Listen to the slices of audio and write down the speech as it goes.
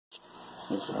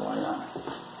Let's see why not.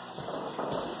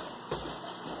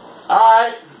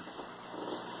 Alright.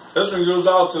 This one goes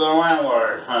out to the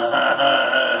landlord.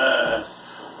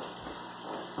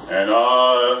 And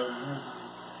I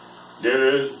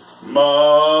did my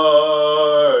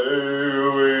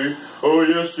way. Oh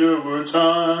yes, there were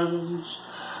times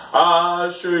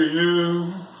I sure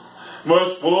knew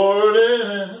much more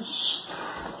than this.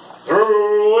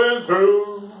 Through and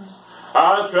through,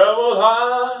 I traveled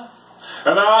high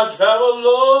and I traveled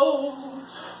low,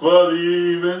 but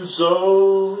even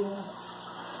so,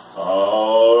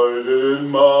 I did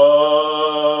my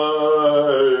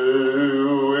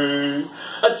way.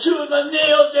 I chewed my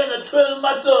nails and I twiddled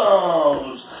my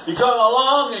thumbs. You come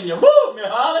along and you move me,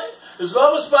 honey. This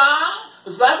love is fine,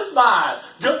 this life is mine.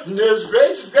 Goodness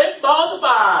gracious, great balls of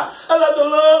fire. I love the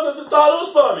love that the thought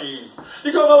was funny.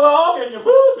 You come along and you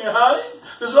move me, honey.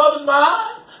 This love is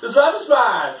mine, this life is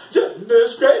fine.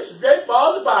 Goodness gracious, great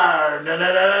balls of fire.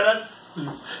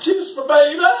 Kiss me,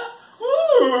 baby.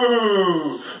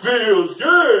 Ooh, feels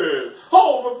good.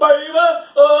 Hold me, baby.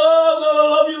 Oh, I'm gonna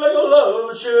love you like a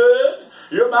lover should.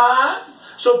 You're mine,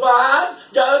 so fine.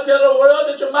 Gotta tell the world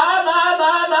that you're mine, mine,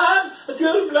 mine, mine. I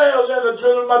twiddle my nails and I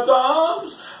twiddle my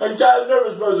thumbs. I'm kind of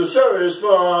nervous, but it sure is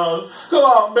fun. Come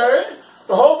on, baby.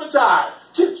 Hold me tight.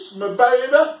 Kiss me,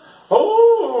 baby.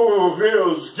 Oh,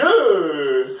 feels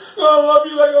good. Gonna love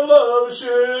you like a lover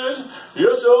should.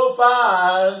 You're so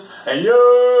fine, and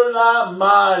you're not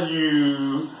mine.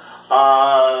 You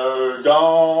are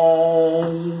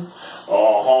gone.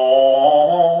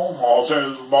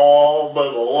 Since small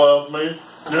baby left me,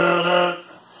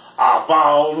 I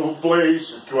found a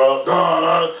place to dwell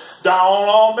down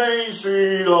on Main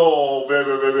Street. Oh,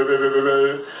 baby, baby, baby,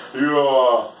 baby,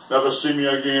 you'll never see me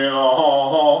again.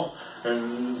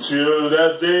 Until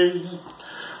that day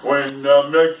when the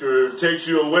maker takes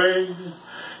you away,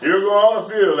 you're gonna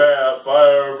feel that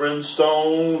fire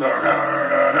brimstone.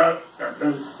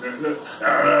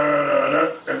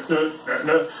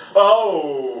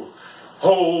 Oh,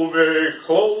 hold me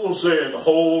close and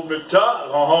hold me tight.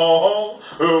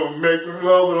 Make me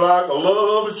love me like a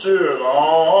love should.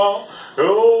 Oh,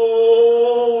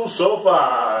 so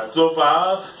fine, so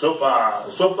fine, so fine,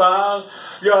 so fine.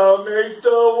 Gotta make the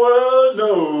world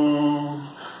know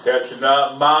that you're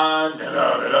not mine.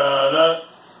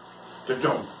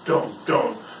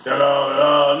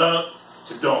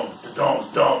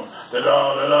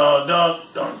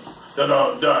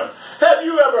 Have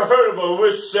you ever heard of a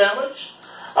wish sandwich?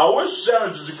 A wish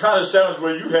sandwich is the kind of sandwich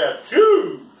where you have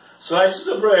 2 slices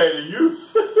of bread and you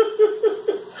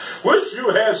wish you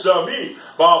had some meat.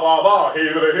 Have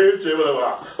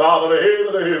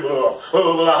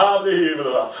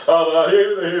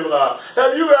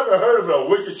you ever heard of a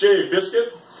ricochet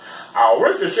biscuit? A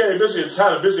ricochet biscuit is the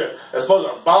kind of biscuit that's supposed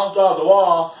to bounce off the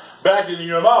wall back into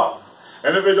your mouth.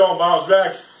 And if it don't bounce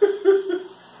back,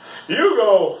 you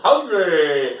go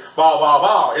hungry.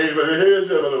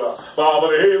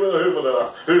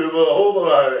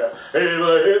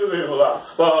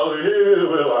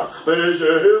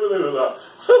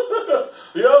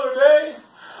 The other day,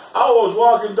 I was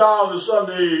walking down the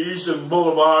Sunday Eastern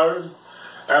Boulevard,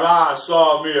 and I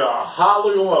saw me a hot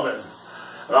woman.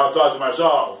 And I thought to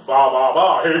myself, well,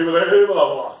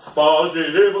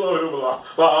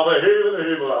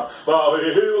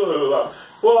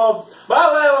 my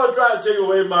landlord tried to take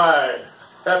away my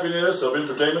happiness of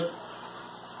entertainment.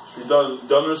 She's done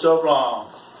herself wrong.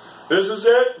 This is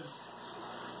it.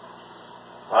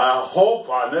 I hope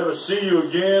I never see you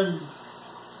again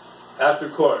after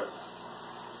court.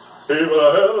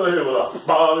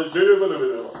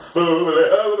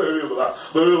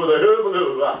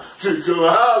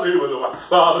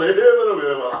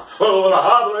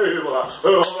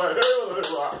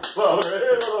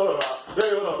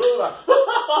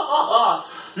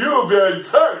 You've been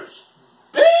cursed,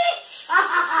 bitch!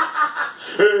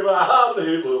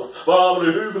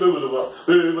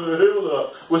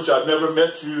 Wish I'd never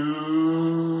met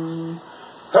you.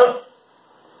 Huh?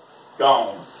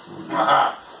 Gone.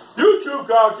 YouTube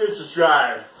called Kids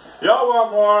Subscribe. Y'all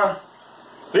want more?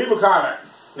 Leave a comment.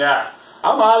 Yeah,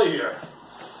 I'm out of here.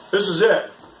 This is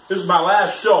it. This is my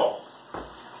last show.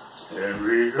 And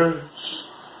regrets.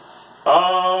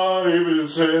 I even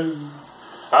sin.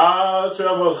 I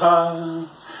traveled high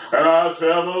and I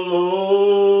traveled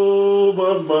low,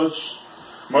 but much,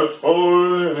 much more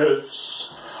than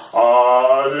this.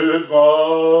 I did my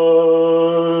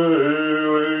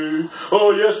way.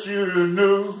 Oh yes, you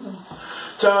knew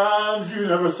times you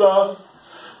never thought,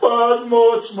 but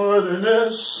much more than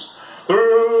this.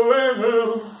 Through and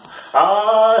through,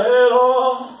 I had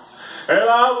all, and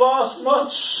I've lost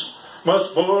much,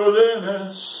 much more than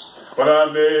this. when I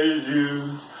made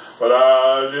you, but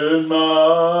I did my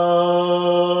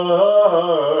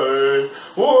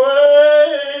way.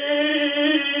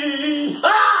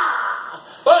 Ah!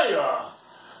 Thank you.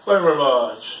 Thank you very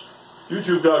much.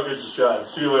 YouTube, God, get subscribed.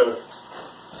 See you later.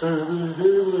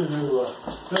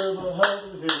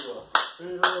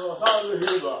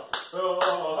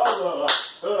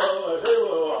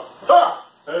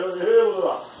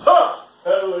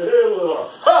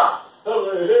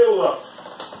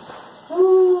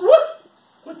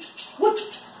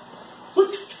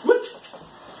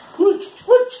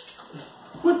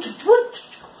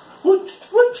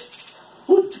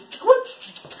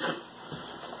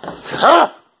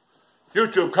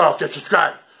 YouTube, call, get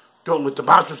subscribed. Don't let the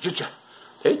monsters get you.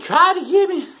 They try to get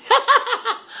me.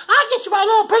 I'll get you, my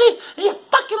little pretty, and your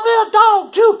fucking little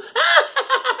dog, too.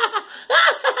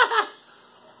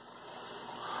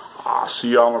 I'll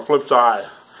see you on the flip side.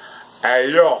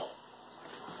 Hey, yo.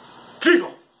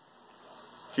 Chico.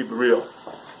 Keep it real.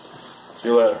 See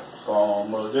you later.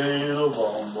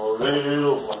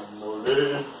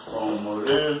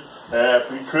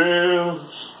 Happy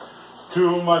trails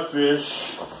to my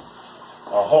fish.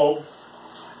 I hope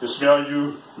to smell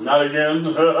you not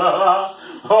again.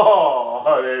 Oh,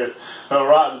 honey, a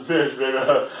rotten fish, baby.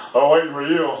 I'm waiting for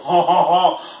you.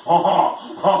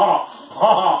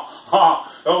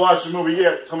 Don't watch the movie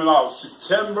It coming out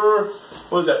September.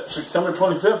 What was that? September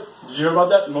 25th. Did you hear about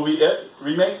that? The movie It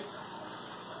remake.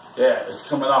 Yeah, it's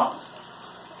coming out.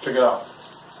 Check it out.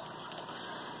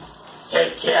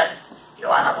 Hey kid, you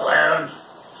want a balloon?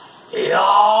 They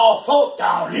all float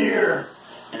down here.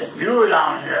 And if you were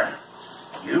down here,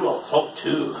 you will float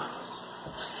too.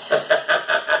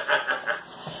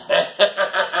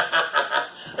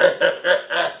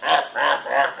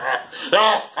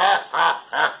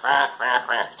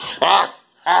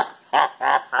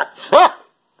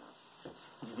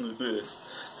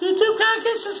 YouTube can't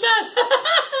get subscribed.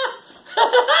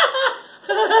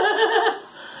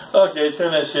 Okay,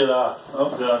 turn that shit off.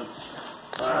 I'm done.